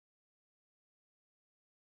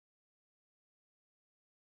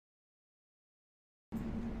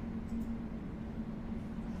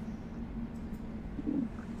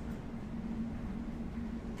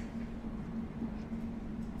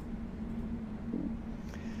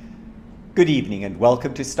Good evening and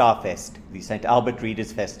welcome to Starfest, the St. Albert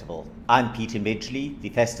Readers Festival. I'm Peter Midgley, the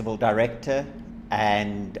Festival Director,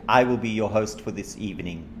 and I will be your host for this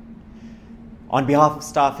evening. On behalf of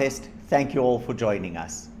Starfest, thank you all for joining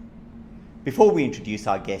us. Before we introduce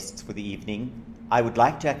our guests for the evening, I would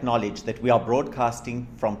like to acknowledge that we are broadcasting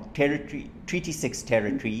from Treaty 6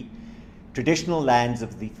 territory, traditional lands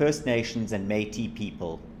of the First Nations and Métis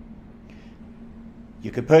people.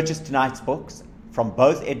 You can purchase tonight's books from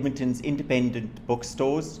both Edmonton's independent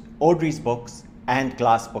bookstores, Audrey's Books, and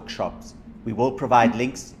Glass Bookshops. We will provide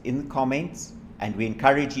links in the comments, and we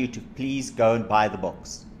encourage you to please go and buy the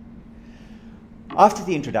books. After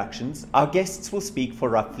the introductions, our guests will speak for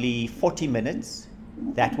roughly 40 minutes.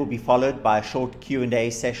 That will be followed by a short Q&A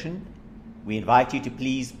session. We invite you to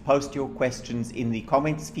please post your questions in the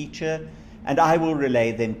comments feature, and I will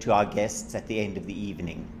relay them to our guests at the end of the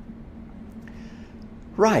evening.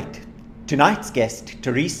 Right. Tonight's guest,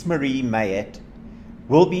 Therese Marie Mayet,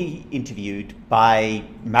 will be interviewed by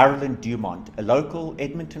Marilyn Dumont, a local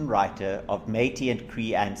Edmonton writer of Métis and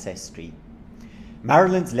Cree ancestry.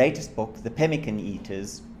 Marilyn's latest book, The Pemmican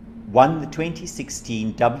Eaters, won the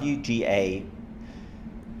 2016 WGA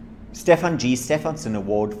Stefan G. Stephenson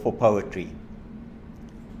Award for Poetry.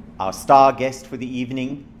 Our star guest for the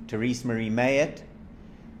evening, Therese Marie Mayet,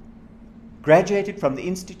 graduated from the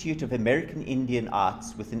Institute of American Indian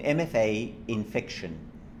Arts with an MFA in fiction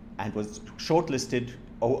and was shortlisted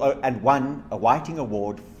and won a Whiting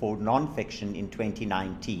Award for nonfiction in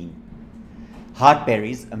 2019.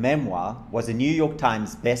 Heartberries, a memoir, was a New York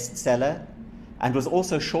Times bestseller and was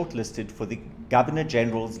also shortlisted for the Governor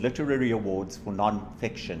General's Literary Awards for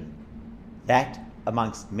nonfiction. That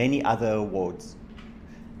amongst many other awards.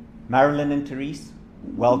 Marilyn and Therese,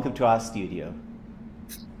 welcome to our studio.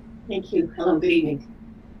 Thank you. Hello, good evening.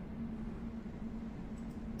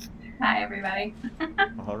 Hi, everybody.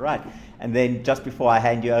 All right. And then just before I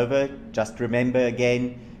hand you over, just remember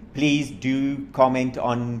again, please do comment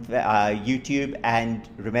on YouTube, and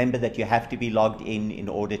remember that you have to be logged in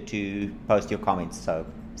order to post your comments. So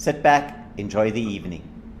sit back, enjoy the evening.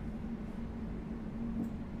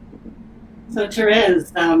 So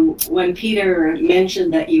Therese, when Peter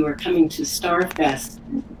mentioned that you were coming to Starfest,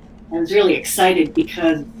 I was really excited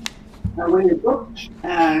because when the book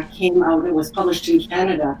came out, it was published in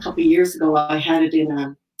Canada a couple of years ago. I had it in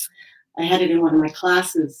one of my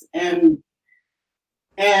classes, and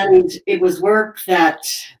it was work that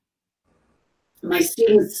my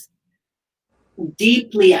students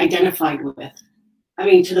deeply identified with. I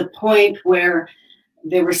mean, to the point where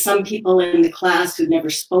there were some people in the class who'd never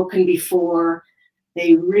spoken before.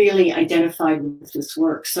 They really identified with this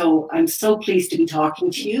work. So I'm so pleased to be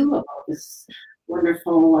talking to you about this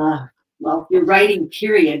wonderful, your writing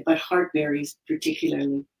period, but Heartberries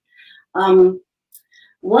particularly.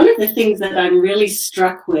 One of the things that I'm really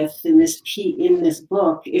struck with in this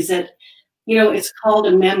book is that, you know, it's called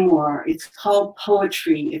a memoir, it's called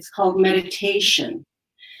poetry, it's called meditation.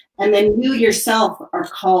 And then you yourself are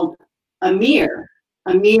called a mirror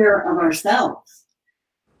of ourselves.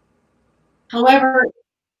 However,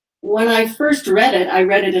 when I first read it, I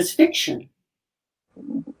read it as fiction.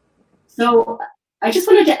 So I just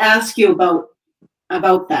wanted to ask you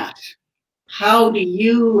about that. How do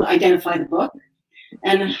you identify the book,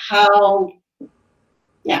 and how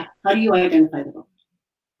do you identify the book?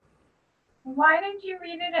 Why did you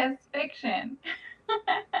read it as fiction?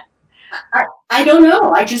 I don't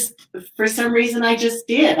know. For some reason, I just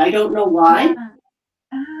did. I don't know why.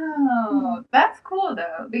 Oh, that's cool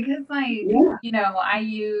though, because you know, I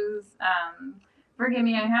use, forgive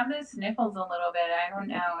me, I have the sniffles a little bit. I don't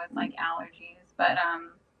know, it's like allergies, but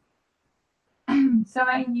so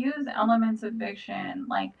I use elements of fiction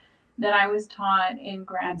like that I was taught in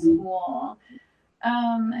grad school.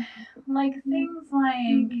 Like things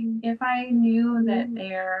like if I knew that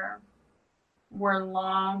there were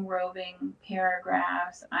long roving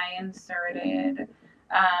paragraphs, I inserted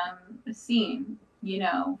a scene, you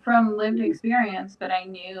know, from lived experience, but I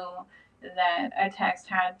knew that a text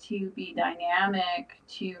had to be dynamic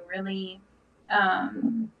to really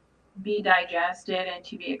be digested and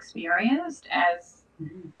to be experienced as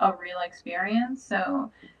a real experience. So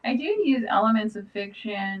I do use elements of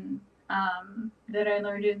fiction that I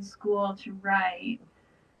learned in school to write.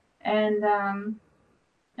 And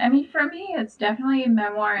I mean, for me, it's definitely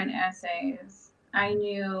memoir and essays. I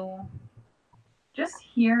knew just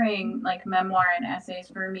hearing like memoir and essays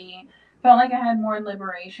for me felt like I had more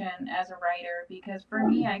liberation as a writer, because for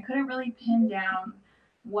me, I couldn't really pin down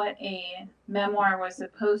what a memoir was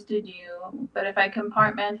supposed to do, but if I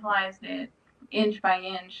compartmentalized it inch by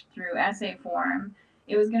inch through essay form,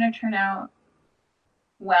 it was going to turn out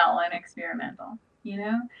well and experimental, you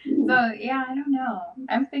know? So yeah, I don't know.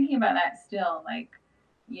 I'm thinking about that still, like,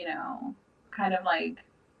 you know, kind of like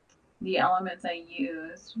the elements I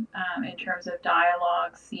used in terms of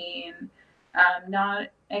dialogue, scene, not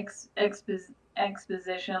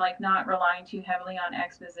exposition, like not relying too heavily on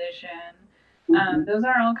exposition. Those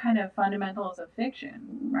are all kind of fundamentals of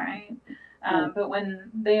fiction, right? But when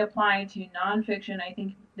they apply to nonfiction, I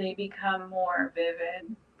think they become more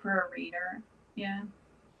vivid for a reader. Yeah.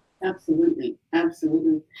 Absolutely.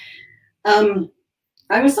 Absolutely.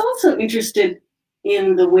 I was also interested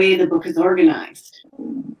in the way the book is organized,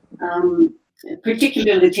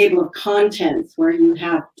 particularly the table of contents, where you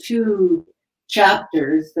have two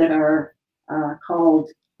chapters that are called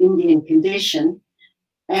Indian Condition,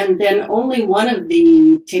 and then only one of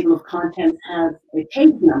the table of contents has a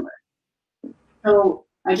page number. So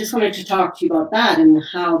I just wanted to talk to you about that and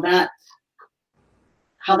how that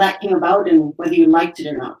came about and whether you liked it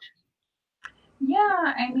or not.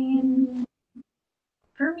 Yeah, I mean,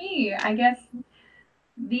 for me, I guess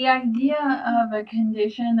the idea of a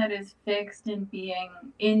condition that is fixed in being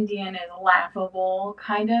Indian is laughable,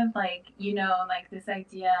 kind of like, you know, like this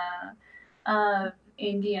idea of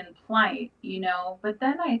Indian plight, you know. But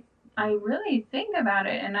then I really think about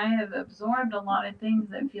it, and I have absorbed a lot of things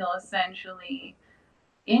that feel essentially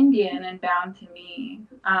Indian and bound to me,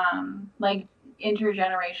 like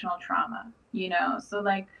intergenerational trauma, you know. So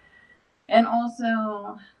like, and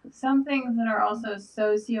also some things that are also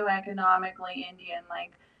socioeconomically Indian,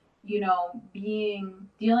 like, you know,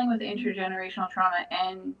 dealing with intergenerational trauma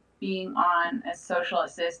and being on a social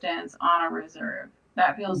assistance on a reserve.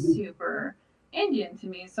 That feels super Indian to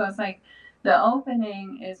me. So it's like the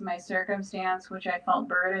opening is my circumstance, which I felt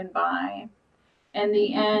burdened by, and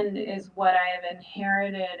the end is what I have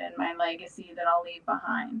inherited and my legacy that I'll leave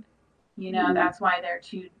behind. You know, that's why they're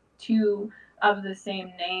two of the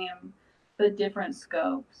same name, but different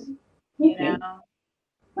scopes. You know.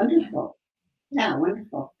 Wonderful. Yeah,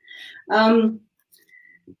 wonderful.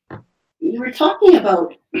 You were talking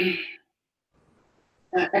about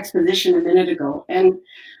exposition a minute ago, and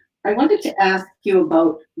I wanted to ask you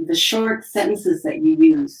about the short sentences that you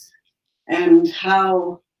use and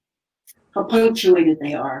how punctuated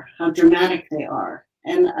they are, how dramatic they are.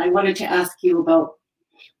 And I wanted to ask you about,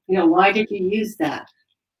 you know, why did you use that?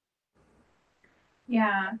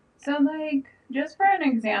 Yeah. So like, just for an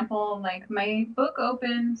example, like my book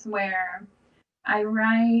opens where I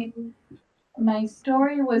write, my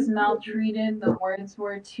story was maltreated, the words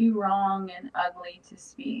were too wrong and ugly to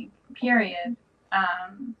speak, period.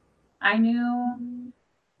 I knew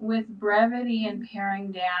with brevity and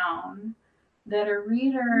paring down that a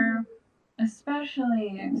reader,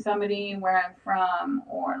 especially somebody where I'm from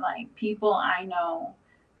or like people I know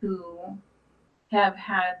who have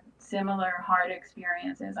had similar hard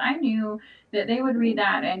experiences, I knew that they would read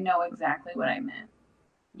that and know exactly what I meant.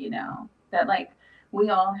 You know, that like we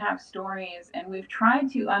all have stories and we've tried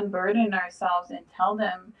to unburden ourselves and tell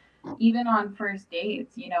them even on first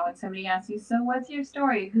dates, you know, when somebody asks you, so what's your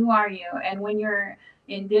story? Who are you? And when you're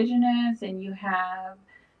Indigenous and you have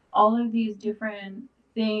all of these different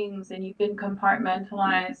things and you've been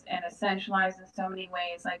compartmentalized and essentialized in so many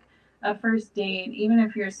ways, like a first date, even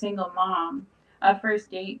if you're a single mom, a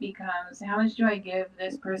first date becomes how much do I give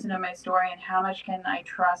this person of my story and how much can I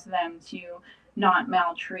trust them to not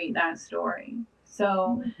maltreat that story.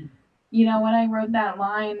 So, you know, when I wrote that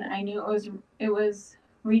line, I knew it was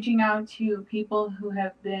reaching out to people who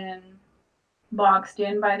have been boxed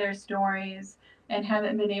in by their stories and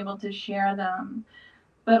haven't been able to share them.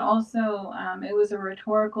 But also, it was a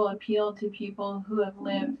rhetorical appeal to people who have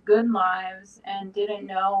lived good lives and didn't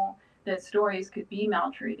know that stories could be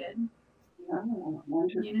maltreated. Oh,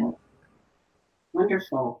 wonderful. You know?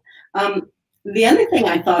 Wonderful. The other thing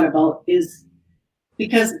I thought about is,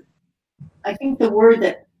 because I think the word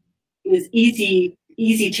that is easy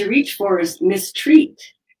to reach for is mistreat.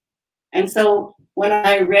 And so when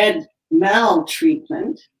I read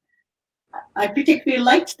maltreatment, I particularly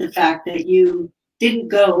liked the fact that you didn't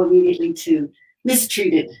go immediately to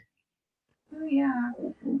mistreated. Oh, yeah.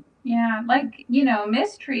 Yeah, like, you know,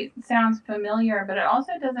 mistreat sounds familiar, but it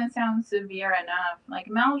also doesn't sound severe enough. Like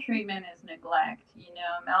maltreatment is neglect, you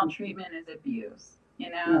know, maltreatment is abuse,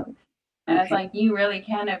 you know. Yeah. And it's like you really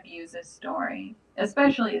can abuse a story,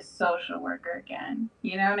 especially a social worker can.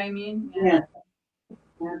 You know what I mean? Yeah,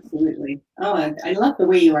 absolutely. Oh, I love the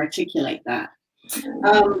way you articulate that.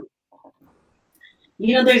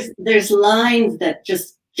 You know, there's lines that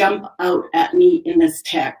just jump out at me in this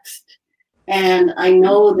text. And I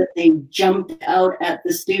know that they jumped out at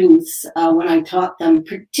the students when I taught them,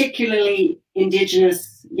 particularly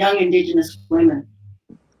young Indigenous women.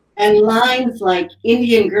 And lines like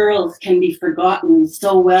Indian girls can be forgotten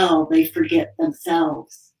so well they forget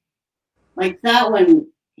themselves. Like that one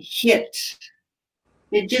hit.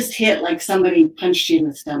 It just hit like somebody punched you in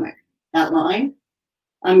the stomach, that line.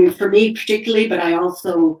 I mean, for me particularly, but I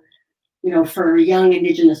also, for young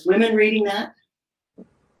Indigenous women reading that. You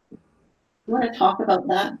want to talk about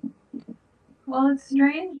that? Well, it's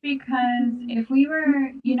strange because if we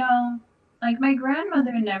were, like my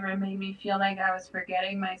grandmother never made me feel like I was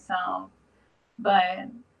forgetting myself, but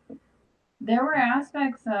there were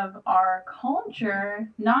aspects of our culture,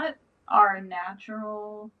 not our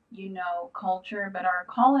natural, culture, but our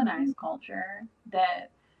colonized culture that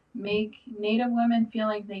make Native women feel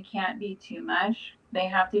like they can't be too much. They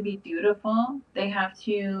have to be dutiful. They have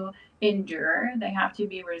to endure. They have to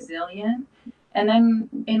be resilient. And then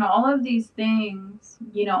in all of these things,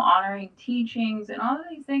 honoring teachings and all of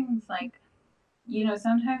these things, like,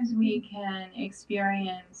 sometimes we can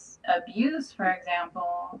experience abuse, for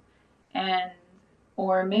example, and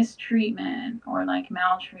or mistreatment or like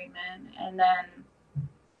maltreatment, and then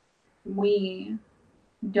we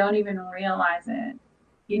don't even realize it.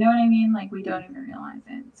 You know what I mean? Like we don't even realize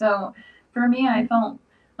it. So for me, I felt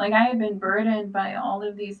like I had been burdened by all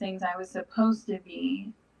of these things I was supposed to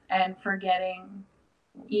be and forgetting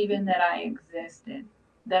even that I existed,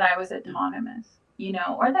 that I was autonomous,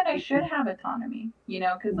 or that I should have autonomy,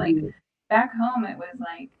 because like back home, it was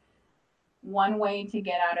like one way to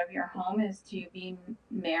get out of your home is to be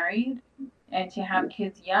married and to have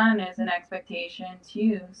kids young is an expectation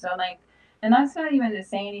too. So like, and that's not even to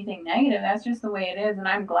say anything negative. That's just the way it is. And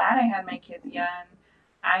I'm glad I had my kids young.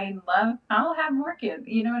 I'll have more kids,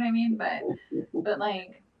 you know what I mean? But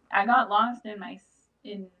like, I got lost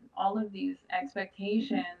in all of these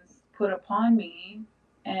expectations put upon me,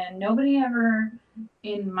 and nobody ever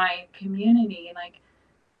in my community, like,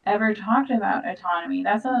 ever talked about autonomy.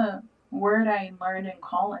 That's a word I learned in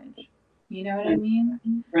college. You know what I mean?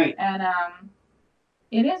 Right. And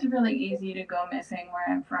it is really easy to go missing where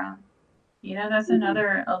I'm from. That's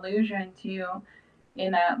another allusion to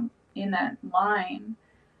in that line,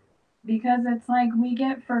 because it's like we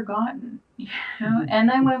get forgotten, and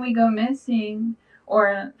then when we go missing,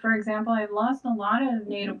 or for example, I've lost a lot of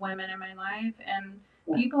Native women in my life, and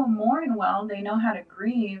people mourn well, they know how to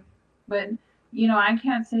grieve, but I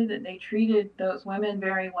can't say that they treated those women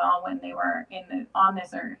very well when they were on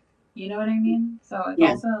this earth. You know what I mean? So it's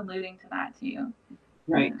also alluding to that too.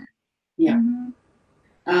 Right. Yeah.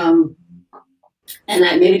 Mm-hmm. And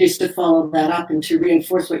that maybe just to follow that up and to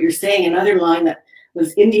reinforce what you're saying, another line that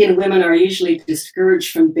was Indian women are usually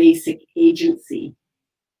discouraged from basic agency,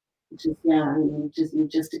 which is, you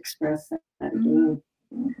just expressed that again.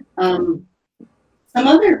 Some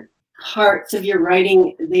other parts of your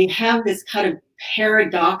writing, they have this kind of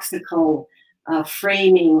paradoxical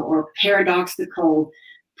framing or paradoxical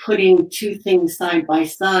putting two things side by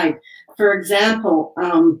side. For example,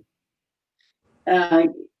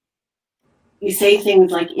 you say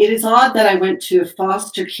things like, it is odd that I went to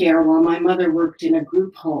foster care while my mother worked in a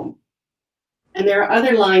group home. And there are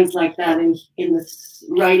other lines like that in this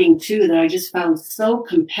writing too that I just found so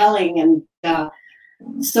compelling and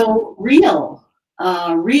so real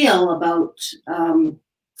about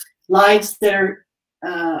lives that are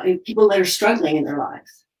people that are struggling in their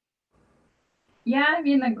lives. Yeah, I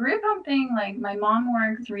mean, the group home thing, like my mom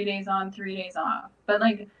worked 3 days on, 3 days off, but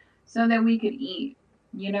like so that we could eat.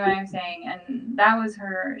 You know what I'm saying? And that was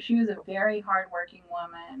she was a very hardworking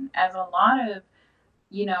woman, as a lot of,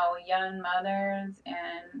 young mothers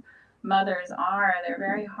and mothers are. They're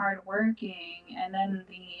very hardworking. And then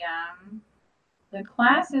the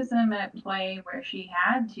classism at play where she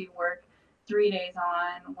had to work 3 days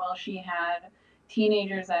on while she had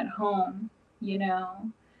teenagers at home, there's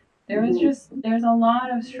a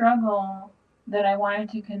lot of struggle that I wanted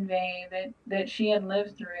to convey that she had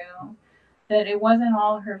lived through, that it wasn't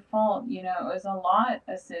all her fault. It was a lot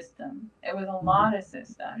of system. It was a lot of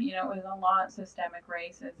system. It was a lot systemic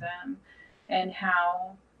racism, and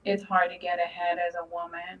how it's hard to get ahead as a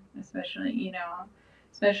woman, especially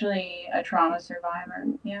a trauma survivor.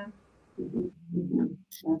 Yeah.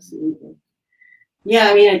 Absolutely. Yeah,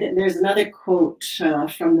 I mean, there's another quote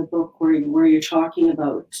from the book where you're talking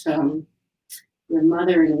about your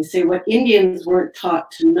mother, and you say, what Indians weren't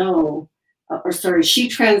taught to know, she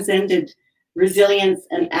transcended resilience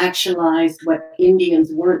and actualized what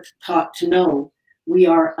Indians weren't taught to know. We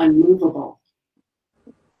are unmovable.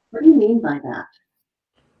 What do you mean by that?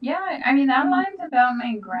 Yeah, I mean, that line's about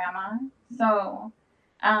my grandma. So,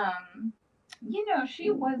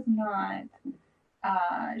 she was not,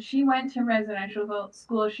 she went to residential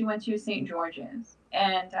school. She went to St. George's.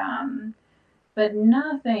 And but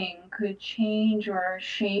nothing could change or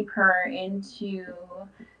shape her into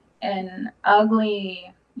an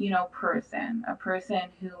ugly, person, a person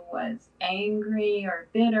who was angry or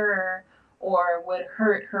bitter or would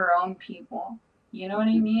hurt her own people. You know what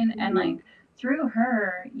I mean? And like through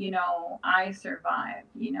her, I survived,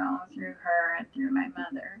 through her and through my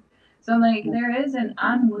mother. So like there is an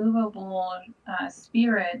unmovable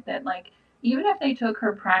spirit that like even if they took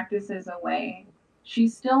her practices away, she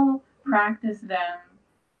still practiced them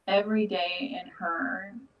every day in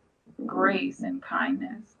her grace and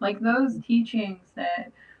kindness. Like those teachings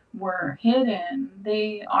that were hidden,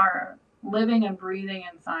 they are living and breathing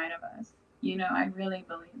inside of us. I really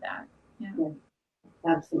believe that. Yeah.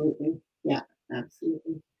 Yeah, absolutely. Yeah,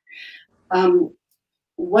 absolutely. Um,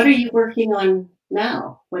 what are you working on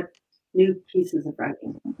now? What new pieces of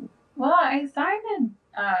writing? Well, I signed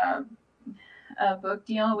a book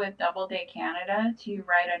deal with Doubleday Canada to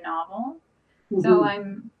write a novel. So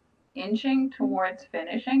I'm inching towards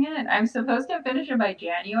finishing it. I'm supposed to finish it by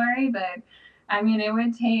January, but I mean, it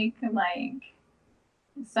would take like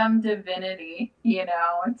some divinity,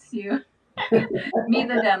 to meet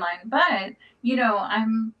the deadline. But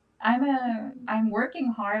I'm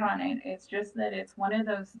working hard on it. It's just that it's one of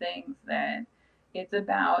those things that it's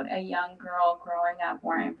about a young girl growing up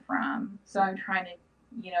where I'm from. So I'm trying to,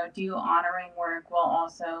 do honoring work while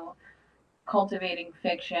also cultivating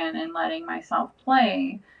fiction and letting myself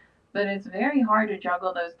play. But it's very hard to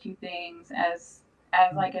juggle those two things as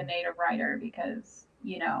like a native writer because,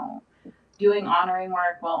 doing honoring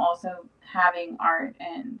work while also having art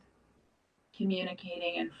and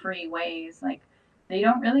communicating in free ways, like they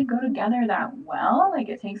don't really go together that well. Like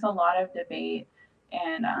it takes a lot of debate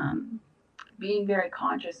and being very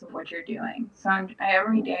conscious of what you're doing. So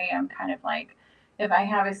every day I'm kind of like, if I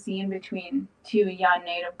have a scene between two young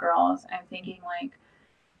native girls, I'm thinking like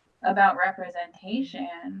about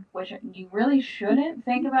representation, which you really shouldn't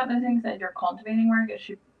think about the things that you're cultivating work. It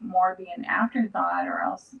should more be an afterthought, or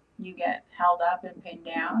else you get held up and pinned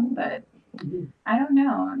down. But I don't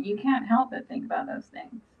know. You can't help but think about those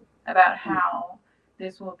things, about how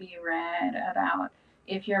this will be read, about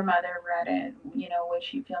if your mother read it, would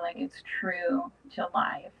she feel like it's true to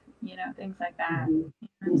life, things like that.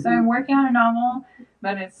 So I'm working on a novel,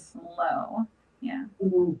 but it's slow. Yeah.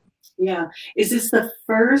 Yeah. Is this the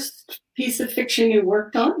first piece of fiction you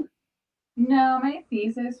worked on? No, my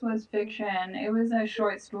thesis was fiction. It was a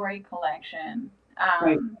short story collection,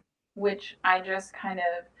 Right. which I just kind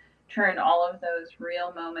of turned all of those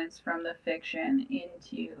real moments from the fiction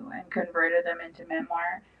into and converted them into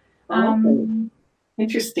memoir. Okay.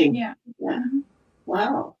 Interesting. Yeah. Yeah.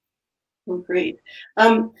 Wow. Well, great.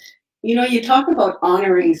 You talk about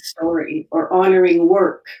honoring story or honoring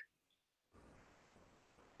work,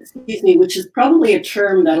 excuse me, which is probably a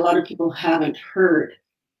term that a lot of people haven't heard.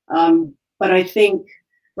 But I think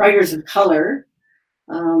writers of color,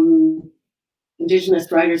 um,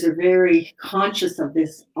 Indigenous writers are very conscious of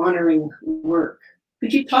this honoring work.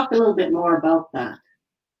 Could you talk a little bit more about that?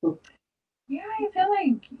 Yeah, I feel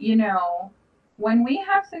like, when we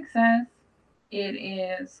have success, it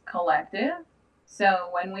is collective. So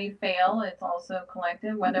when we fail, it's also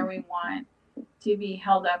collective, whether we want to be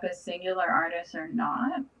held up as singular artists or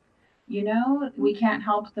not. We can't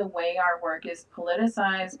help the way our work is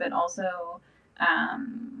politicized, but also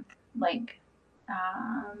like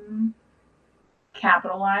um,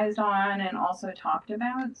 capitalized on and also talked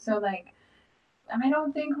about. So, like, I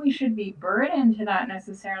don't think we should be burdened to that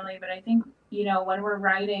necessarily, but I think, when we're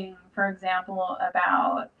writing, for example,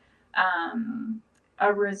 about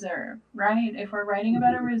a reserve, right? If we're writing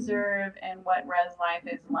about a reserve and what res life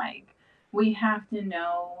is like, we have to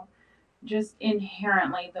know just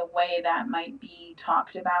inherently the way that might be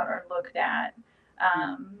talked about or looked at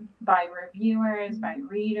by reviewers, by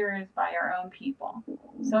readers, by our own people.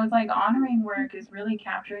 So it's like honoring work is really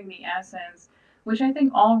capturing the essence, which I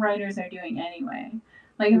think all writers are doing anyway.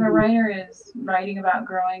 Like if a writer is writing about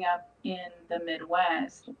growing up in the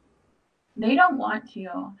Midwest, they don't want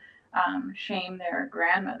to shame their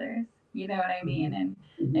grandmothers. You know what I mean?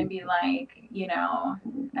 And be like,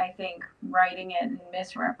 I think writing it and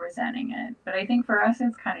misrepresenting it. But I think for us,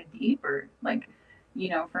 it's kind of deeper. Like,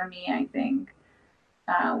 for me, I think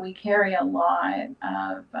we carry a lot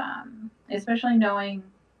of, especially knowing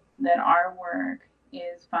that our work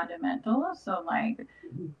is fundamental. So, like,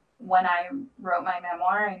 when I wrote my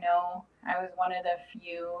memoir, I know I was one of the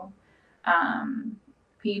few um,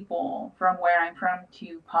 people from where I'm from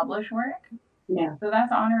to publish work. Yeah. So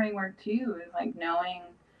that's honoring work too, is like knowing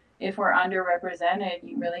if we're underrepresented,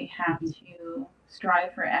 you really have to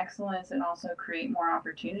strive for excellence and also create more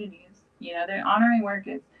opportunities. The honoring work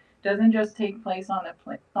is doesn't just take place on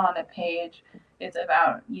the page. It's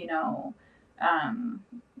about,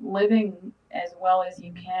 living as well as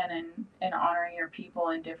you can, and honoring your people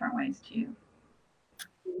in different ways too.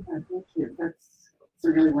 Yeah, thank you. That's a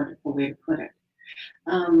really wonderful way to put it.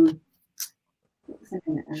 What was I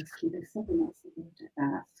going to ask you? There's something else I wanted to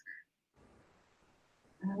ask.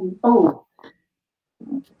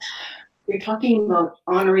 You're talking about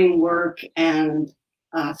honoring work and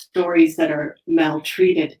stories that are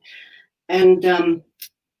maltreated. And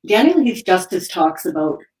Daniel Heath Justice talks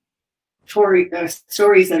about stories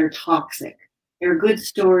that are toxic. There are good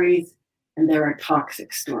stories and there are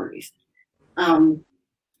toxic stories.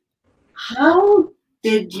 How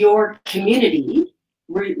did your community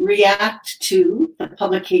react to the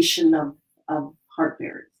publication of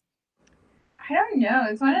Heartberries? I don't know.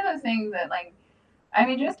 It's one of those things that, like, I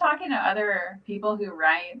mean, just talking to other people who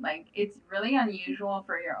write, like, it's really unusual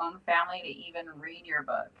for your own family to even read your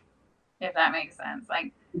book, if that makes sense.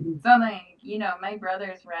 Like, so, like, my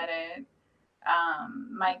brothers read it.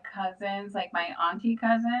 My cousins, like my auntie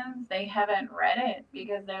cousins, they haven't read it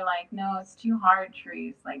because they're like, no, it's too hard,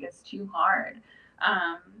 Trees. Like, it's too hard.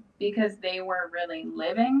 Because they were really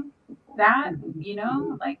living that,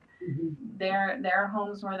 like their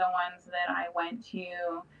homes were the ones that I went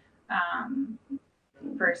to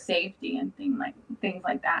for safety and things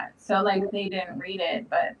like that. So, like, they didn't read it,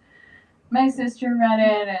 but my sister read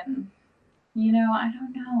it, and I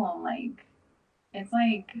don't know, like, it's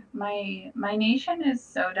like my nation is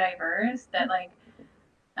so diverse that, like,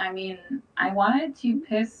 I mean, I wanted to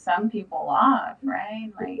piss some people off,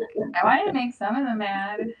 right? Like, I wanted to make some of them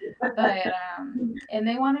mad, but and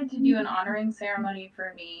they wanted to do an honoring ceremony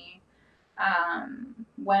for me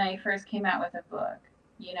when I first came out with a book,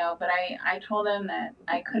 but I told them that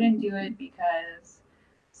I couldn't do it because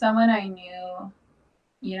someone I knew,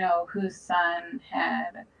 whose son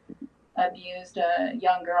had abused a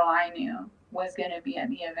young girl I knew, was going to be at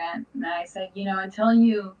the event. And I said, until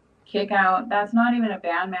you kick out, that's not even a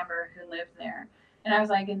band member who lives there. And I was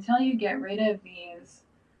like, until you get rid of these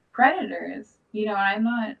predators, I'm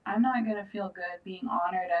not going to feel good being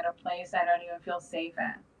honored at a place I don't even feel safe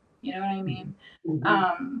at. You know what I mean?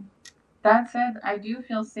 That said, I do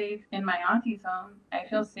feel safe in my auntie's home. I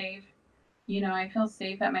feel safe. I feel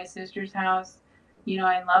safe at my sister's house.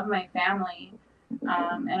 I love my family.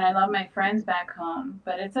 And I love my friends back home,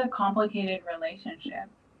 but it's a complicated relationship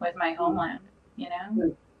with my homeland,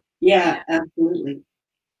 Yeah, absolutely.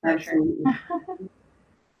 Absolutely.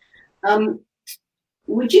 Sure.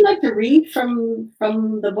 Would you like to read from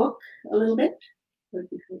the book a little bit?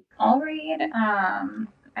 I'll read.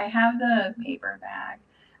 I have the paperback.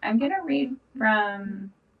 I'm gonna read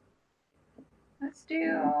from. Let's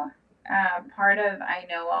do part of "I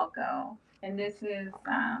Know I'll Go," and this is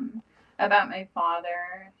about my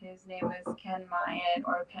father. His name was Ken Myatt,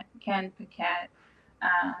 or Ken Paquette,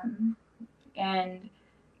 and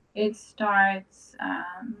it starts.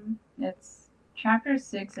 It's chapter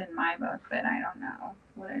 6 in my book, but I don't know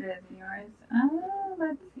what it is in yours.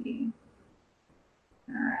 Let's see.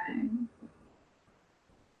 All right.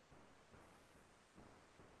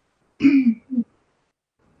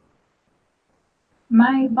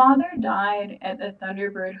 My father died at the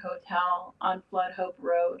Thunderbird Hotel on Flood Hope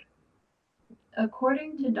Road.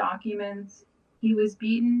 According to documents, he was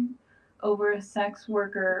beaten over a sex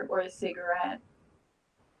worker or a cigarette.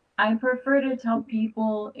 I prefer to tell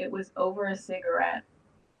people it was over a cigarette.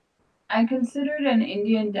 I considered an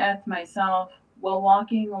Indian death myself while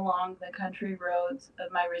walking along the country roads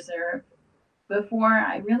of my reserve before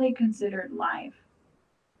I really considered life.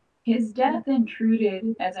 His death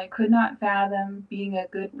intruded as I could not fathom being a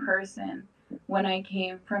good person when I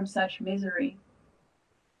came from such misery.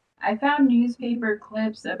 I found newspaper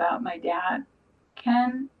clips about my dad.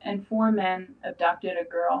 Ken and 4 men abducted a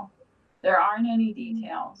girl. There aren't any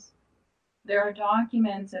details. There are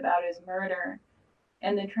documents about his murder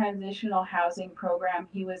and the transitional housing program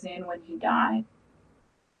he was in when he died.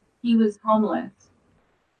 He was homeless.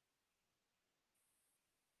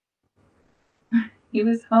 He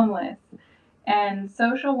was homeless, and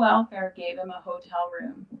social welfare gave him a hotel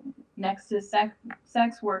room next to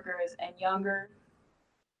sex workers and younger,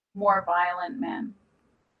 more violent men.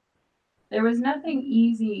 There was nothing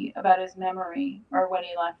easy about his memory or what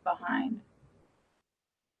he left behind.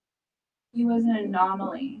 He was an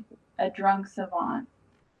anomaly, a drunk savant.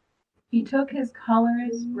 He took his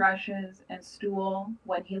colors, brushes, and stool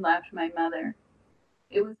when he left my mother.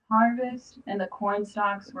 It was harvest, and the corn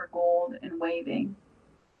stalks were gold and waving.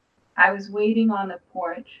 I was waiting on the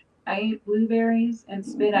porch. I ate blueberries and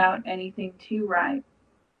spit out anything too ripe,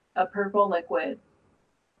 a purple liquid.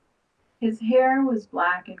 His hair was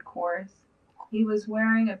black and coarse. He was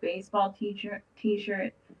wearing a baseball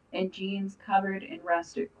t-shirt and jeans covered in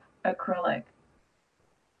rusted acrylic.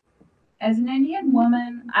 As an Indian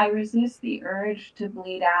woman, I resist the urge to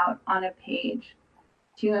bleed out on a page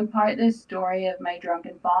to impart the story of my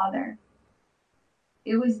drunken father.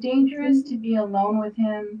 It was dangerous to be alone with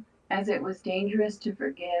him, as it was dangerous to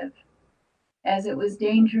forgive, as it was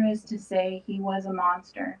dangerous to say he was a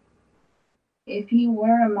monster. If he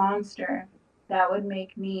were a monster, that would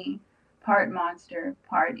make me part monster,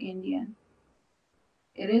 part Indian.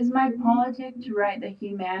 It is my politic to write the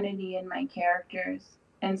humanity in my characters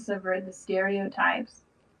and subvert the stereotypes.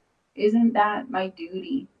 Isn't that my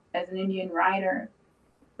duty as an Indian writer?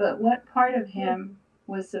 But what part of him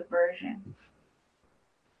was subversion?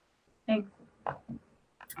 Thanks.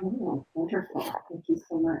 Oh, wonderful. Thank you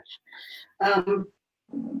so much.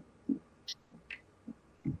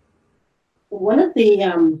 One of the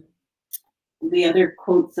other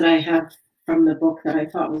quotes that I have from the book that I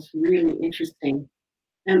thought was really interesting,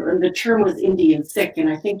 and the term was Indian sick, and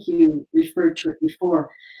I think you referred to it before.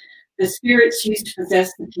 The spirits used to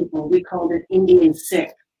possess the people. We called it Indian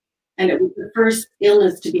sick, and it was the first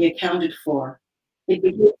illness to be accounted for. It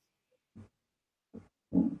begins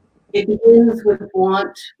with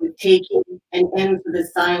want, with taking, and ends with a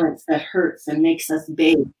silence that hurts and makes us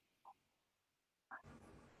beg.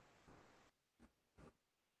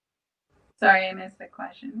 Sorry, I missed the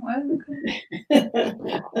question. What was the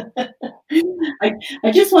question?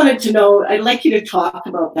 I just wanted to know, I'd like you to talk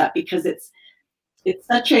about that because it's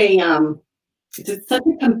such a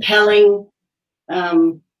compelling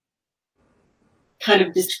kind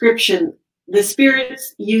of description. The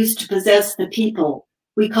spirits used to possess the people.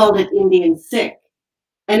 We called it Indian sick,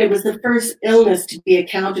 and it was the first illness to be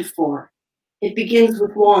accounted for. It begins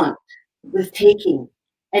with want, with taking,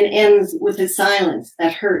 and ends with a silence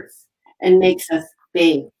that hurts and makes us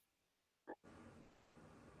beg.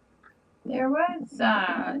 There was,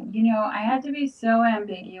 I had to be so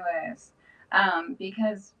ambiguous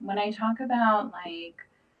because when I talk about like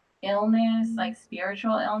illness, like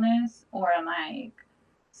spiritual illness or like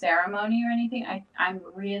ceremony or anything, I'm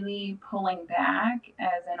really pulling back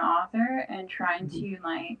as an author and trying to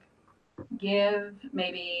like give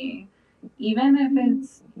maybe, even if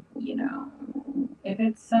it's, if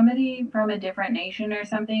it's somebody from a different nation or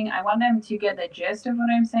something, I want them to get the gist of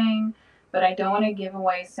what I'm saying, but I don't want to give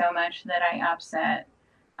away so much that I upset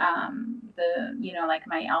like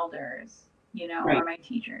my elders, right, or my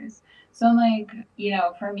teachers. So like,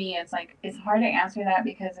 for me, it's like, it's hard to answer that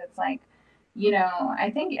because it's like,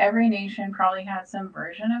 I think every nation probably has some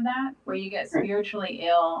version of that where you get spiritually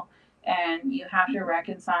ill and you have to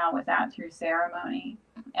reconcile with that through ceremony.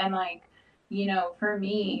 And like, for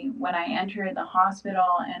me, when I entered the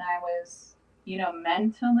hospital and I was,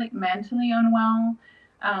 mentally unwell,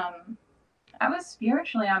 I was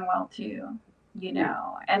spiritually unwell too,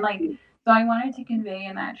 and like, so I wanted to convey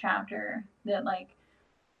in that chapter that like,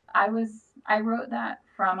 I wrote that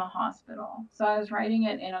from a hospital. So I was writing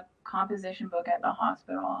it in a composition book at the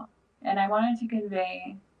hospital. And I wanted to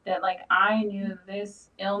convey that like, I knew this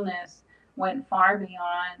illness went far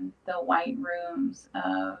beyond the white rooms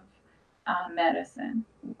of medicine.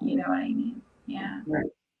 You know what I mean? Yeah.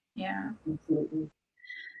 Right. Yeah. Absolutely.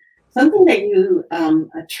 Something that you,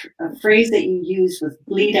 a phrase that you used was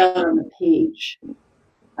bleed out on the page.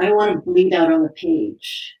 I don't want to bleed out on the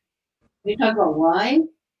page. Can you talk about why?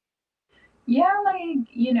 Yeah, like,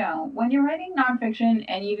 when you're writing nonfiction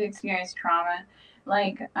and you've experienced trauma,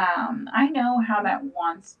 like, I know how that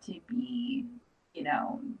wants to be,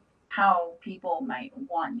 how people might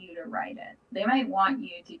want you to write it. They might want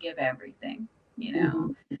you to give everything,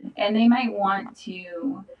 and they might want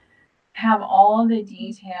to have all the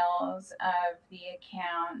details of the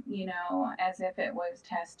account, as if it was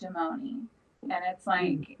testimony. And it's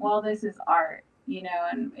like, well, this is art,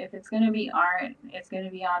 and if it's going to be art, it's going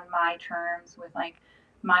to be on my terms with like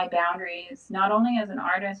my boundaries, not only as an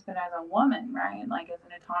artist, but as a woman, right? Like as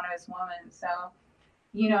an autonomous woman. So,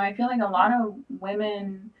 I feel like a lot of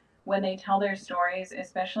women, when they tell their stories,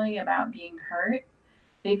 especially about being hurt,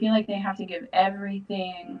 they feel like they have to give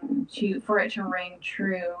everything for it to ring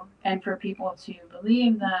true and for people to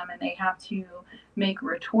believe them, and they have to make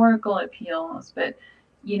rhetorical appeals, but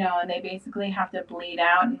and they basically have to bleed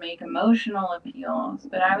out and make emotional appeals.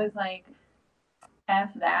 But I was like,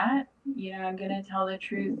 F that, I'm gonna tell the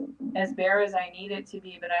truth as bare as I need it to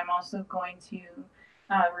be, but I'm also going to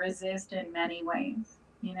resist in many ways,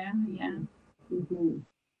 yeah. Mm-hmm.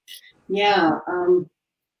 Yeah.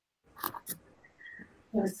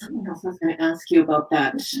 There was something else I was going to ask you about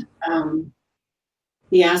that.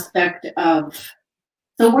 The aspect of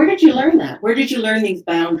So where did you learn that? Where did you learn these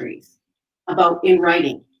boundaries about in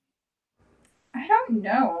writing? I don't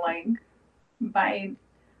know, like by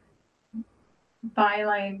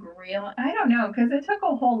like real, I don't know, because it took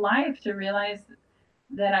a whole life to realize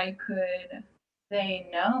that I could say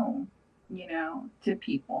no, to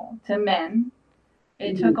people, to men.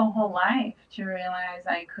 It took a whole life to realize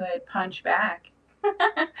I could punch back.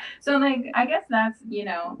 So like I guess that's,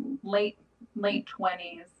 late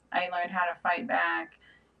 20s I learned how to fight back,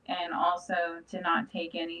 and also to not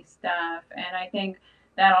take any stuff. And I think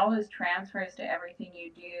that always transfers to everything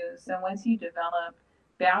you do. So once you develop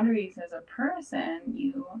boundaries as a person,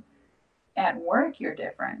 you at work you're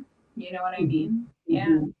different. You know what I mean?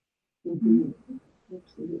 Yeah.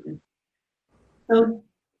 Absolutely. So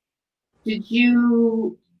did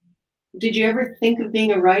you ever think of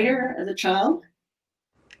being a writer as a child?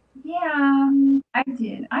 Yeah, I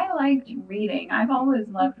did. I liked reading. I've always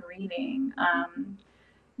loved reading.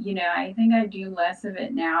 I think I do less of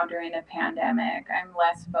it now during the pandemic. I'm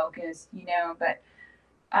less focused, but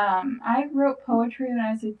I wrote poetry when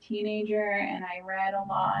I was a teenager, and I read a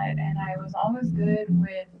lot, and I was always good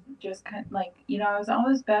with just kind of like, I was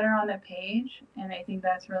always better on the page, and I think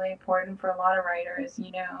that's really important for a lot of writers.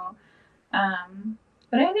 Um,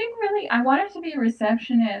 but I think really I wanted to be a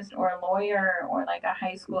receptionist or a lawyer or like a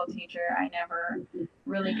high school teacher. I never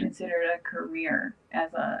really considered a career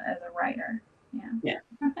as a writer. Yeah.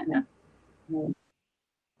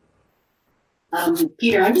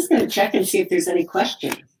 Peter, I'm just going to check and see if there's any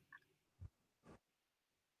questions.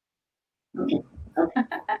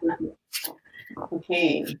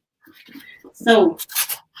 Okay. So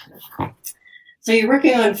you're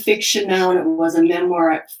working on fiction now, and it was a memoir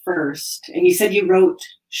at first. And you said you wrote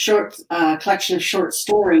collection of short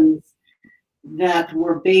stories that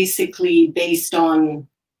were basically based on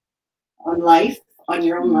life, on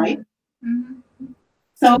your own life.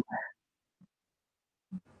 So,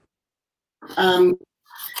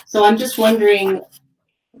 so I'm just wondering,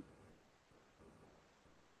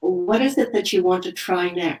 what is it that you want to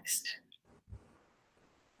try next?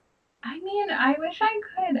 I mean, I wish I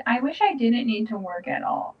could. I wish I didn't need to work at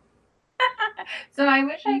all. So I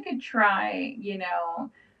wish I could try,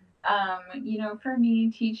 for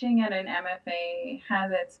me, teaching at an MFA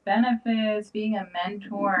has its benefits, being a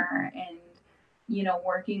mentor and,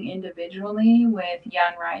 working individually with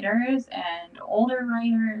young writers and older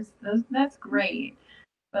writers, that's great.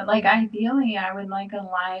 But like ideally, I would like a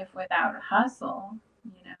life without hustle,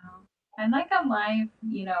 I'd like a life,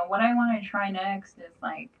 what I want to try next is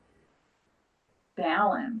like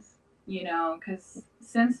balance, because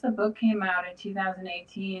since the book came out in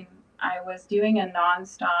 2018, I was doing a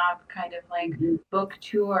nonstop kind of like book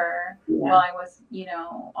tour while I was,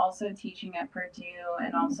 also teaching at Purdue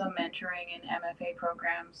and also mentoring in MFA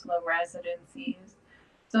programs, slow residencies.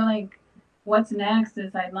 So like what's next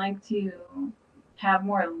is I'd like to have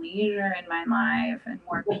more leisure in my life and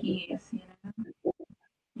more peace,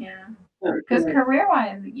 Yeah. Because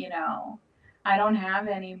career-wise, I don't have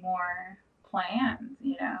any more plans,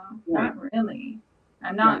 not really.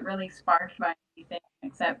 I'm not really sparked by anything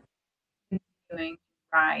except doing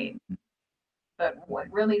right. But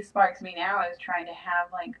what really sparks me now is trying to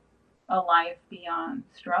have like a life beyond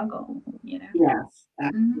struggle, Yes,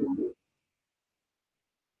 absolutely.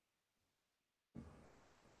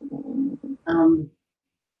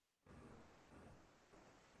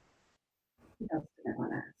 What else did I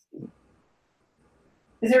want to ask you?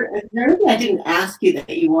 Is there anything I didn't ask you that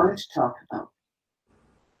you wanted to talk about?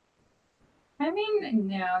 I mean,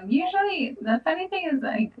 no. Usually, the funny thing is,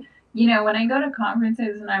 like, when I go to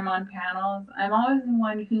conferences and I'm on panels, I'm always the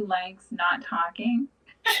one who likes not talking.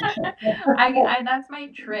 That's my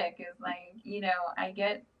trick. Is like, I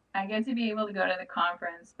get to be able to go to the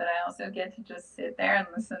conference, but I also get to just sit there and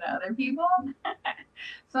listen to other people.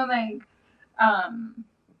 So like,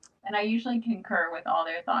 and I usually concur with all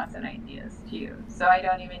their thoughts and ideas too. So I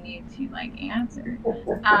don't even need to like answer.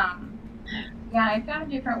 Yeah, I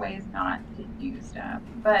found different ways not to do stuff,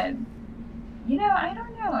 but I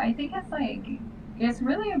don't know. I think it's like it's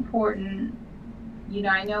really important.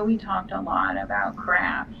 I know we talked a lot about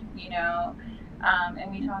craft,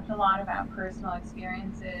 and we talked a lot about personal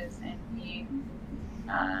experiences and being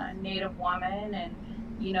a Native woman and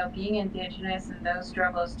being Indigenous and those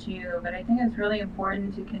struggles too. But I think it's really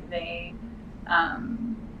important to convey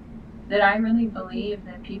that I really believe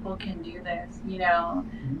that people can do this.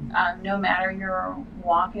 No matter your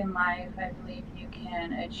walk in life, I believe you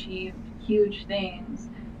can achieve huge things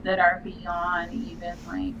that are beyond even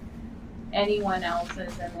like anyone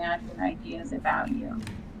else's imagined ideas about you.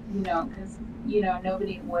 Because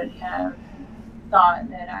nobody would have thought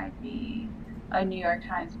that I'd be a New York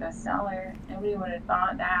Times bestseller. Nobody would have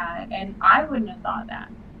thought that, and I wouldn't have thought that.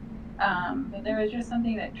 But there was just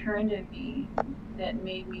something that turned in me that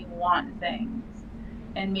made me want things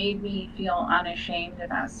and made me feel unashamed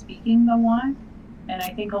about speaking the want. And I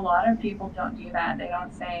think a lot of people don't do that. They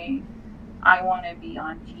don't say, I want to be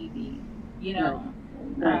on TV, you know,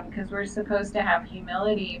 because we're supposed to have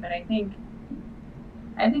humility. But I think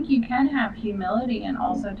you can have humility and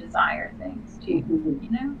also desire things too, you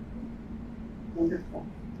know? Wonderful.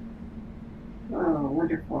 Oh,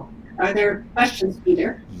 wonderful. Are there questions,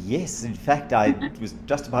 Peter? Yes, in fact, I was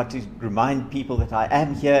just about to remind people that I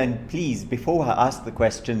am here, and please, before I ask the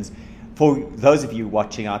questions, for those of you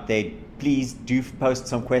watching out there, please do post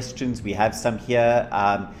some questions. We have some here.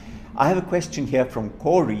 I have a question here from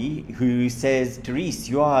Corey, who says, Therese,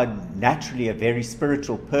 you are naturally a very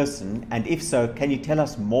spiritual person, and if so, can you tell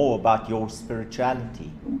us more about your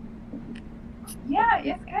spirituality? Yeah,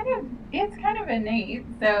 it's kind of innate.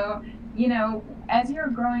 So, you know, as you're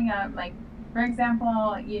growing up, like, for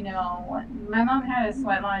example, you know, my mom had a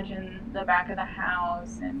sweat lodge in the back of the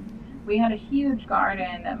house, and we had a huge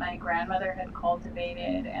garden that my grandmother had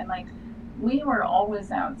cultivated, and like, we were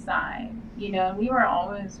always outside, you know, we were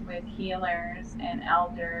always with healers and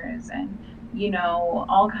elders and, you know,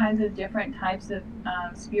 all kinds of different types of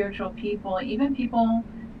spiritual people, even people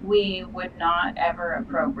we would not ever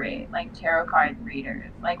appropriate, like tarot card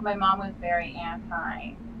readers. Like, my mom was very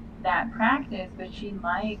anti that practice, but she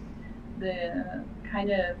liked the kind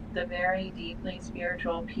of the very deeply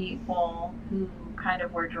spiritual people who kind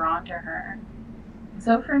of were drawn to her.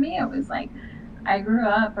 So for me, it was like, I grew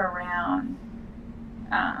up around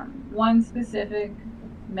one specific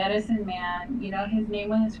medicine man. You know, his name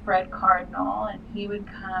was Fred Cardinal, and he would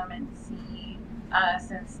come and see us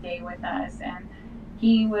and stay with us, and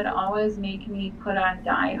he would always make me put on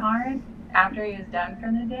Die Hard after he was done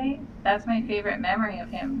for the day. That's my favorite memory of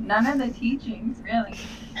him. None of the teachings, really.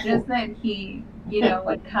 Just that he, you know,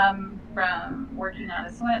 would come from working on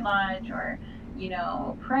a sweat lodge or, you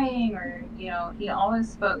know, praying, or, you know, he always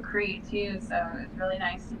spoke Cree too, so it was really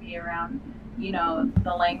nice to be around, you know,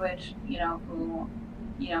 the language, you know, who,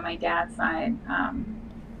 you know, my dad's side.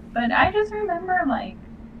 But I just remember, like,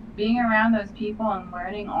 being around those people and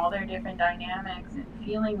learning all their different dynamics and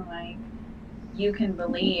feeling like you can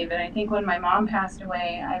believe. And I think when my mom passed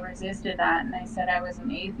away, I resisted that, and I said I was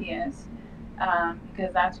an atheist,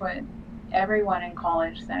 because that's what everyone in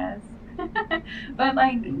college says. but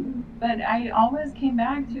I always came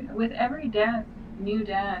back to, with every new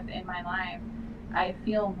death in my life, I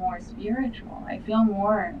feel more spiritual. I feel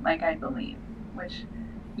more like I believe, which,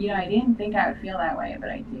 you know, I didn't think I would feel that way, but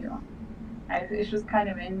I do. It's just kind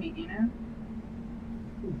of in me, you know?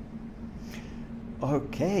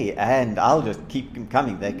 Okay, and I'll just keep them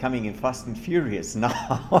coming. They're coming in fast and furious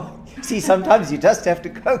now. See, sometimes you just have to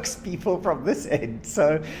coax people from this end.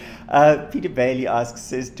 So Peter Bailey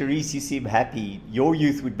says, Therese, you seem happy. Your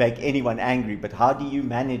youth would make anyone angry, but how do you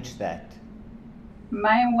manage that?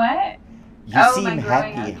 My what? You seem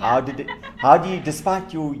happy. How do you,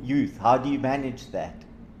 despite your youth, how do you manage that?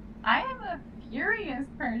 I am a furious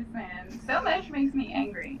person. So much makes me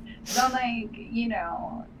angry. So, like, you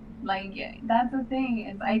know, like, that's the thing,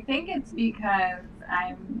 is I think it's because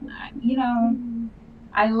I'm, you know,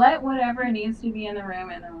 I let whatever needs to be in the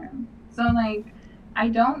room. So, like, I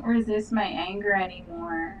don't resist my anger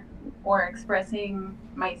anymore or expressing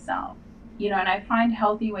myself, you know, and I find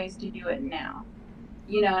healthy ways to do it now,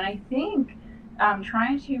 you know, and I think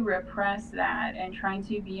trying to repress that and trying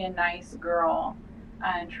to be a nice girl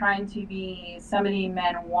and trying to be somebody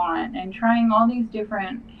men want and trying all these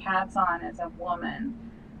different hats on as a woman,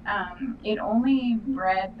 it only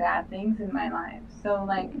bred bad things in my life. So,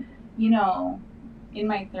 like, you know, in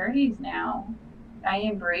my 30s now, I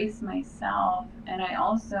embrace myself and I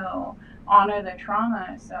also honor the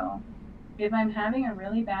trauma. So if I'm having a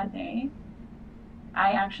really bad day,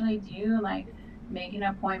 I actually do, like, make an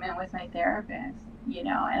appointment with my therapist, you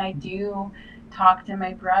know, and I do talk to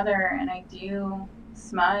my brother and I do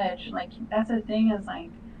smudge. Like, that's the thing, is like,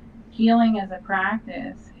 healing as a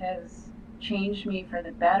practice has changed me for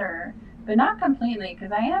the better, but not completely,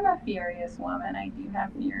 because I am a furious woman. I do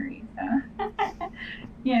have fury, so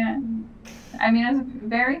yeah. I mean, there's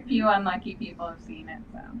very few unlucky people have seen it,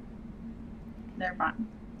 so they're fun.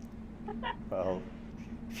 Well,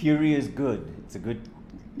 fury is good. It's a good.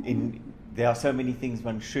 There are so many things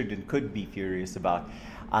one should and could be furious about.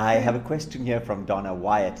 I have a question here from Donna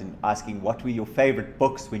Wyatt, and asking, what were your favorite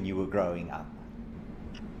books when you were growing up?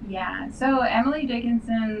 Yeah, so Emily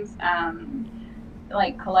Dickinson's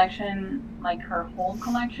like collection, like her whole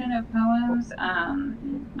collection of poems,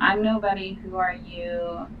 I'm nobody, who are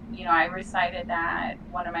you? You know, I recited that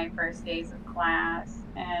one of my first days of class,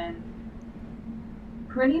 and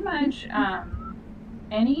pretty much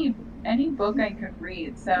any book I could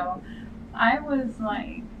read. So I was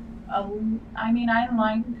like, I mean, I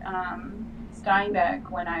liked Steinbeck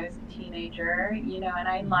when I was a teenager, you know, and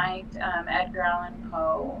I liked Edgar Allan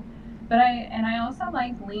Poe. But I also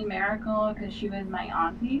liked Lee Maracle because she was my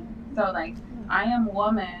auntie. So like, I Am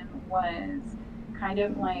Woman was kind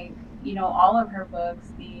of like, you know, all of her books.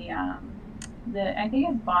 The I think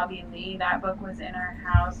it's Bobby Lee. That book was in our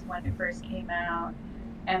house when it first came out,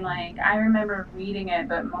 and like I remember reading it,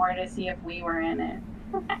 but more to see if we were in it.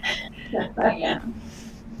 So yeah.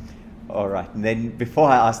 All right, and then before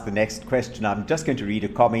I ask the next question, I'm just going to read a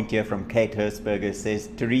comment here from Kate Hersberger. It says,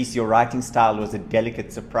 Therese, your writing style was a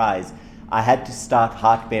delicate surprise. I had to start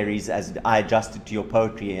Heartberries as I adjusted to your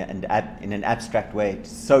poetry and in an abstract way.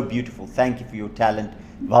 It's so beautiful. Thank you for your talent,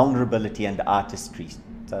 vulnerability, and artistry.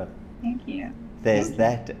 So Thank you. there's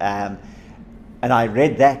that. And I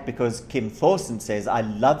read that because Kim Thorson says, I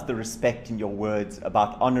love the respect in your words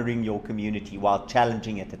about honoring your community while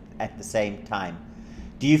challenging it at the same time.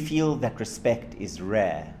 Do you feel that respect is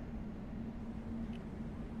rare?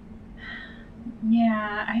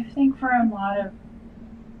 Yeah, I think for a lot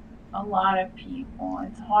of people,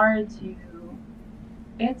 it's hard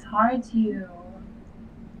to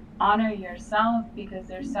honor yourself because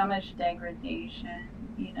there's so much degradation,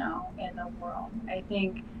 you know, in the world. I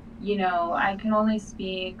think, you know, I can only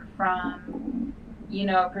speak from, you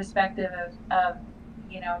know, a perspective of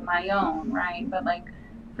you know, my own, right? But like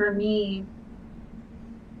for me,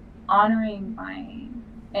 honoring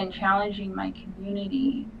and challenging my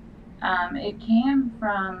community, it came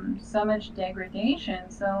from so much degradation.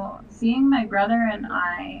 So seeing my brother and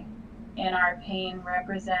I and our pain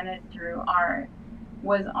represented through art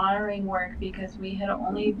was honoring work because we had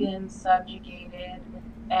only been subjugated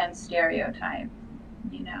and stereotyped,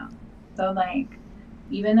 you know. So like,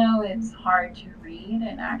 even though it's hard to read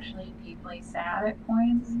and actually deeply sad at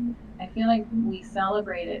points, I feel like we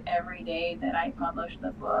celebrate it every day that I published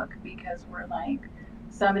the book because we're like,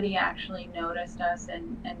 somebody actually noticed us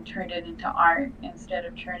and turned it into art instead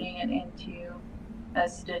of turning it into a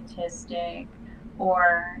statistic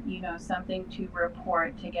or, you know, something to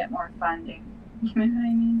report to get more funding. You know what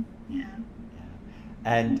I mean? Yeah.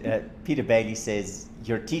 And Peter Bailey says,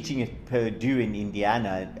 you're teaching at Purdue in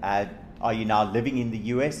Indiana. Are you now living in the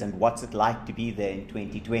US, and what's it like to be there in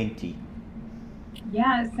 2020?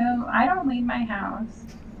 Yeah, so I don't leave my house,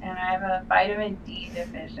 and I have a vitamin D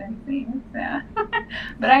deficiency, so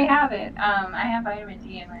but I have it. I have vitamin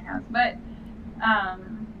D in my house, but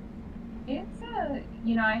it's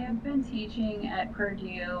you know, I have been teaching at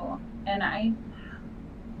Purdue, and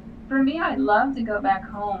for me, I'd love to go back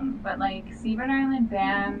home, but like Seabird Island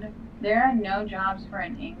Band, there are no jobs for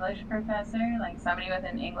an English professor, like somebody with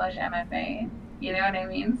an English MFA. You know what I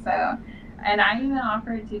mean? So, and I even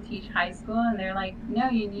offered to teach high school, and they're like, "No,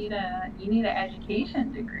 you need an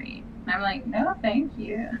education degree." And I'm like, "No, thank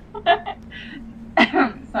you."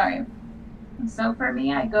 Sorry. So for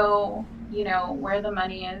me, I go, you know, where the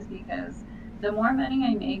money is because the more money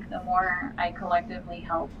I make, the more I collectively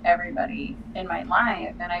help everybody in my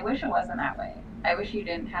life. And I wish it wasn't that way. I wish you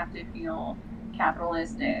didn't have to feel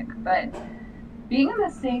capitalistic. But being in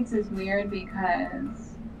the States is weird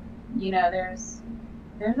because, you know, there's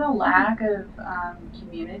a lack of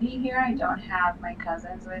community here. I don't have my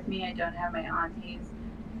cousins with me. I don't have my aunties.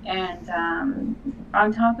 And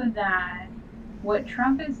on top of that, what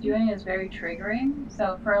Trump is doing is very triggering.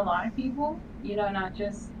 So for a lot of people, you know, not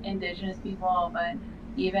just indigenous people, but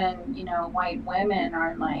even, you know, white women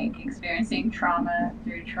are like experiencing trauma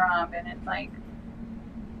through Trump. And it's like,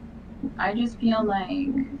 I just feel like,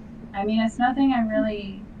 I mean, it's nothing I'm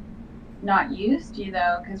really not used to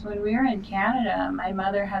though, because when we were in Canada, my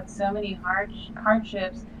mother had so many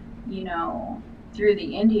hardships, you know, through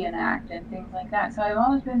the Indian Act and things like that. So I've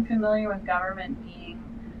always been familiar with government being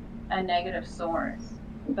a negative source.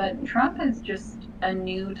 But Trump is just a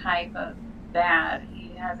new type of bad.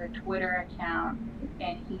 He has a Twitter account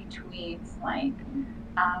and he tweets like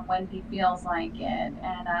when he feels like it.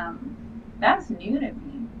 And that's new to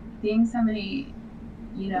me. Seeing somebody,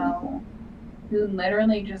 you know, who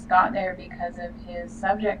literally just got there because of his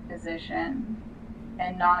subject position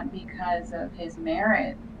and not because of his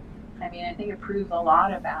merit. I mean, I think it proves a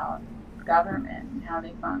lot about government and how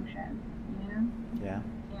they function, you know? Yeah.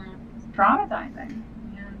 Yeah. It's traumatizing.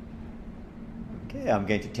 Yeah. Okay, I'm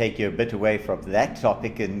going to take you a bit away from that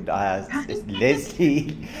topic, and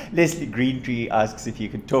Leslie Greentree asks if you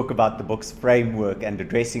can talk about the book's framework and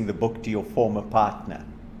addressing the book to your former partner.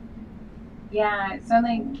 Yeah, so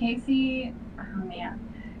like Casey, oh man,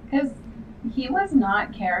 because he was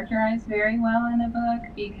not characterized very well in the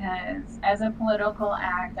book because as a political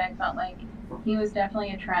act, I felt like he was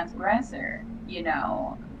definitely a transgressor,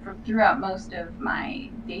 throughout most of my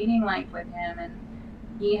dating life with him. And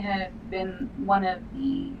he had been one of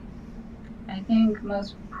the, I think,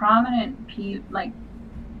 most prominent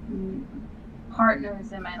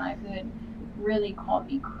partners in my life who had really called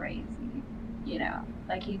me crazy,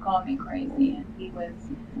 like he called me crazy, and he was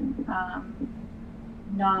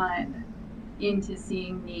not into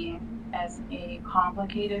seeing me as a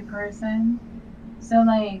complicated person. So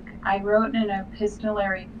like I wrote an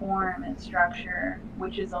epistolary form and structure,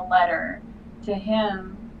 which is a letter to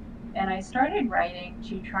him, and I started writing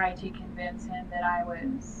to try to convince him that I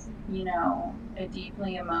was, a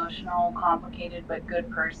deeply emotional, complicated, but good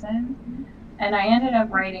person. And I ended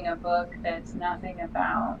up writing a book that's nothing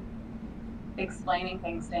about explaining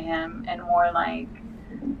things to him and more like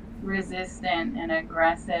resistant and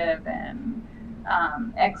aggressive and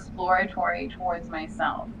exploratory towards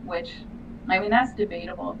myself, which, I mean, that's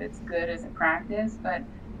debatable if it's good as a practice, but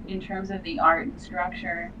in terms of the art and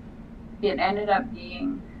structure, it ended up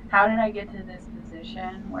being, how did I get to this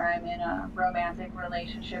position where I'm in a romantic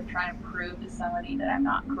relationship trying to prove to somebody that I'm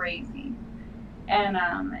not crazy? And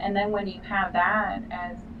then when you have that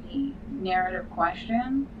as the narrative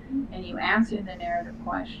question and you answer the narrative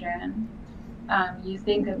question, you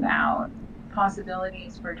think about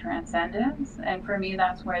possibilities for transcendence. And for me,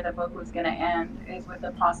 that's where the book was going to end, is with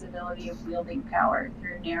the possibility of wielding power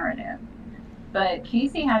through narrative. But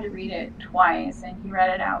Casey had to read it twice, and he read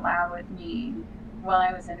it out loud with me while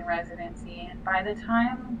I was in residency. And by the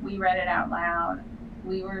time we read it out loud,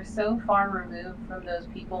 we were so far removed from those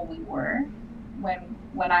people we were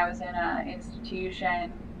when I was in an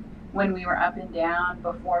institution, when we were up and down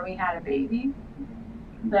before we had a baby,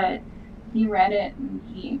 that he read it and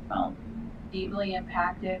he felt deeply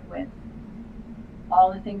impacted with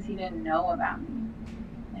all the things he didn't know about me.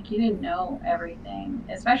 Like, he didn't know everything,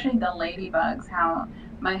 especially the ladybugs, how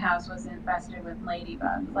my house was infested with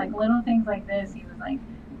ladybugs. Like, little things like this, he was like,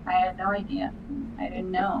 I had no idea. I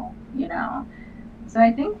didn't know, So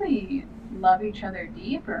I think we love each other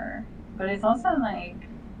deeper, but it's also like,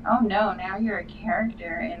 oh no, now you're a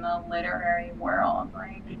character in the literary world.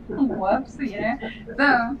 Like, whoops,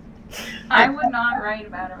 So I would not write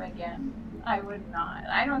about him again. I would not.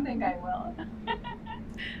 I don't think I will.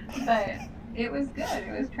 But it was good.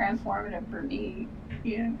 It was transformative for me.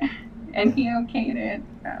 And he okayed it.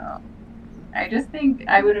 So I just think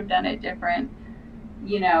I would have done it different,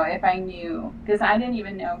 if I knew, because I didn't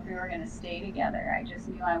even know if we were going to stay together. I just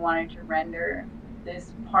knew I wanted to render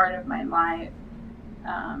this part of my life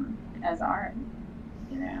as art,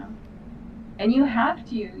 And you have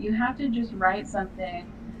to just write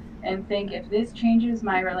something and think, if this changes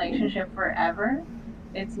my relationship forever,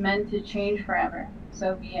 it's meant to change forever.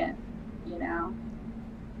 So be it,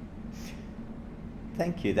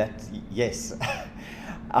 Thank you. Yes.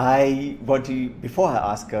 I want to, before I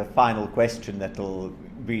ask a final question that'll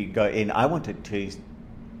go in, I wanted to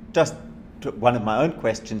one of my own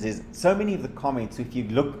questions is, so many of the comments, if you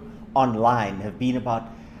look online, have been about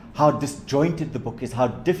how disjointed the book is, how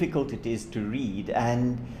difficult it is to read.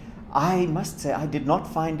 And I must say, I did not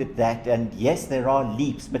find it that. And yes, there are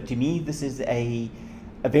leaps, but to me, this is a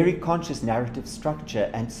very conscious narrative structure,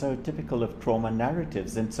 and so typical of trauma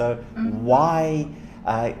narratives. And so why,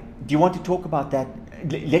 do you want to talk about that?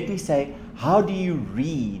 Let me say, how do you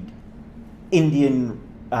read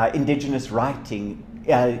indigenous writing?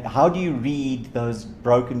 How do you read those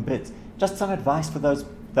broken bits? Just some advice for those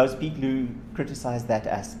people who criticize that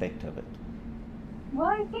aspect of it. Well,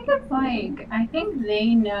 I think it's like, I think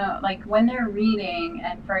they know, like when they're reading,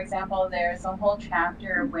 and for example, there's a whole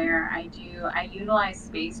chapter where I utilize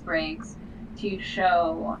space breaks to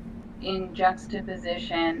show in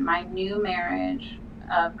juxtaposition my new marriage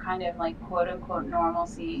of kind of like quote unquote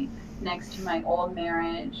normalcy next to my old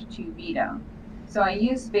marriage to Vito. So I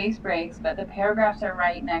use space breaks, but the paragraphs are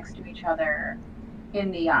right next to each other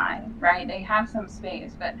in the eye, right? They have some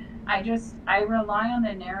space, but I rely on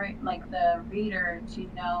the reader to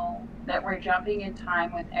know that we're jumping in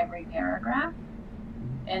time with every paragraph,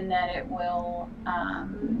 and that it will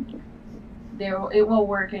it will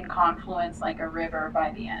work in confluence like a river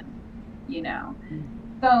by the end,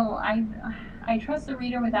 So I trust the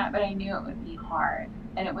reader with that, but I knew it would be hard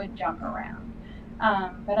and it would jump around.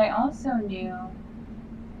 But I also knew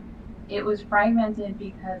it was fragmented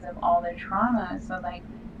because of all the trauma. So like,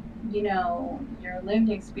 your lived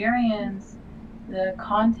experience, the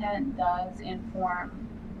content does inform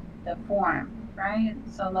the form, right?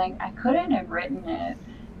 So like, I couldn't have written it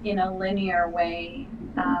in a linear way,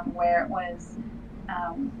 where it was,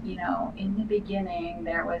 in the beginning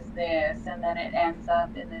there was this, and then it ends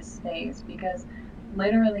up in this space. Because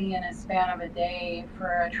literally in a span of a day,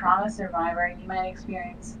 for a trauma survivor, you might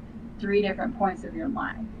experience 3 different points of your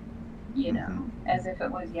life, as if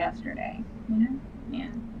it was yesterday, Yeah.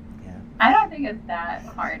 I don't think it's that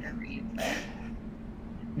hard to read, but...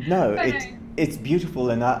 No, it's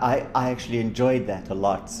beautiful, and I actually enjoyed that a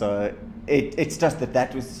lot. So it's just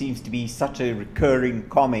that seems to be such a recurring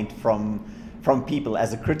comment from people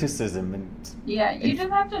as a criticism. And yeah, you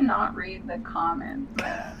just have to not read the comments.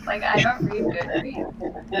 Like, I don't read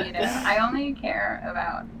Goodreads. I only care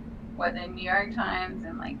about what the New York Times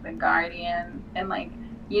and like the Guardian and I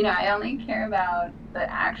only care about the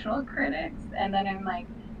actual critics. And then I'm like,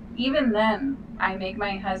 even then, I make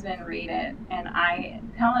my husband read it, and I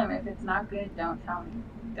tell him if it's not good, don't tell me.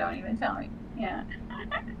 Don't even tell me. Yeah.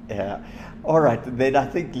 Yeah. All right. Then I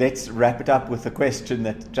think let's wrap it up with a question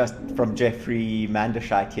that just from Jeffrey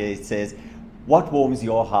Manderscheit here. It says, what warms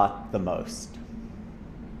your heart the most?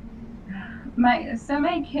 My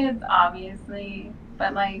kids, obviously,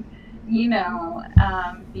 but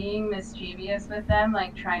being mischievous with them,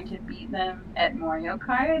 like trying to beat them at Mario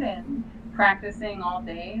Kart and practicing all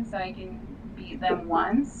day so I can beat them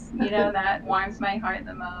once, that warms my heart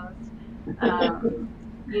the most.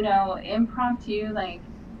 Impromptu,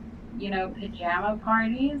 pajama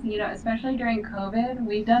parties, especially during COVID.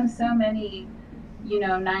 We've done so many,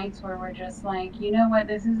 nights where we're just like, what,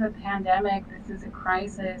 this is a pandemic, this is a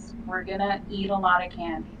crisis, we're gonna eat a lot of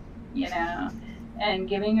candy, and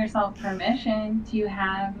giving yourself permission to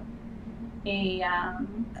have a,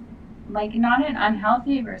 not an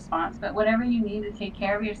unhealthy response, but whatever you need to take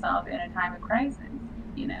care of yourself in a time of crisis,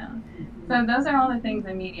 So those are all the things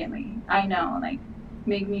immediately, I know,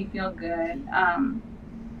 make me feel good. And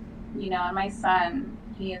my son,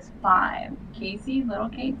 he is 5, little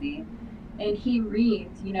Casey, and he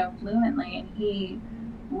reads, fluently, and he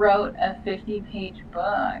wrote a 50-page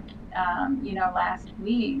book, last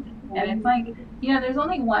week. And it's there's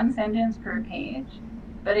only 1 sentence per page,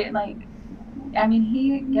 but he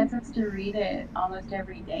gets us to read it almost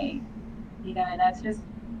every day, and that's just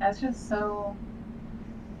so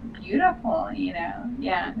beautiful,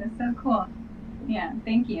 Yeah, it's so cool. Yeah,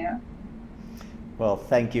 thank you. Well,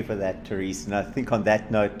 thank you for that, Therese. And I think on that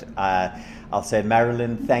note, I'll say,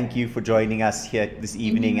 Marilyn, thank you for joining us here this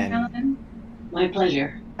evening. Thank you, Marilyn. My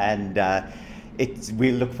pleasure. And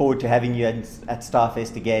we look forward to having you at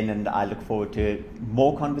Starfest again, and I look forward to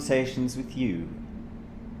more conversations with you.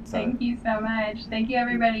 So, thank you so much. Thank you,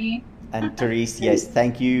 everybody. And Therese, yes,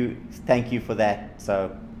 thank you for that.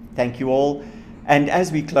 So thank you all. And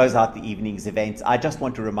as we close out the evening's events, I just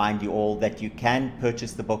want to remind you all that you can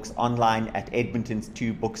purchase the books online at Edmonton's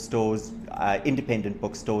 2 bookstores, independent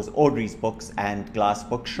bookstores, Audrey's Books and Glass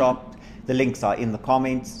Bookshop. The links are in the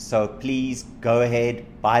comments, so please go ahead,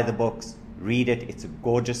 buy the books, read it. It's a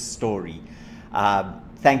gorgeous story.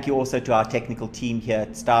 Thank you also to our technical team here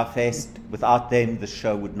at Starfest. Without them, the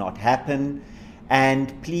show would not happen.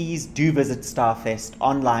 And please do visit Starfest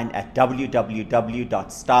online at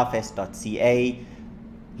www.starfest.ca.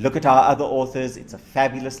 Look at our other authors. It's a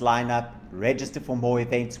fabulous lineup. Register for more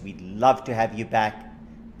events. We'd love to have you back.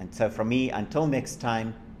 And so from me, until next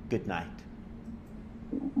time, good night.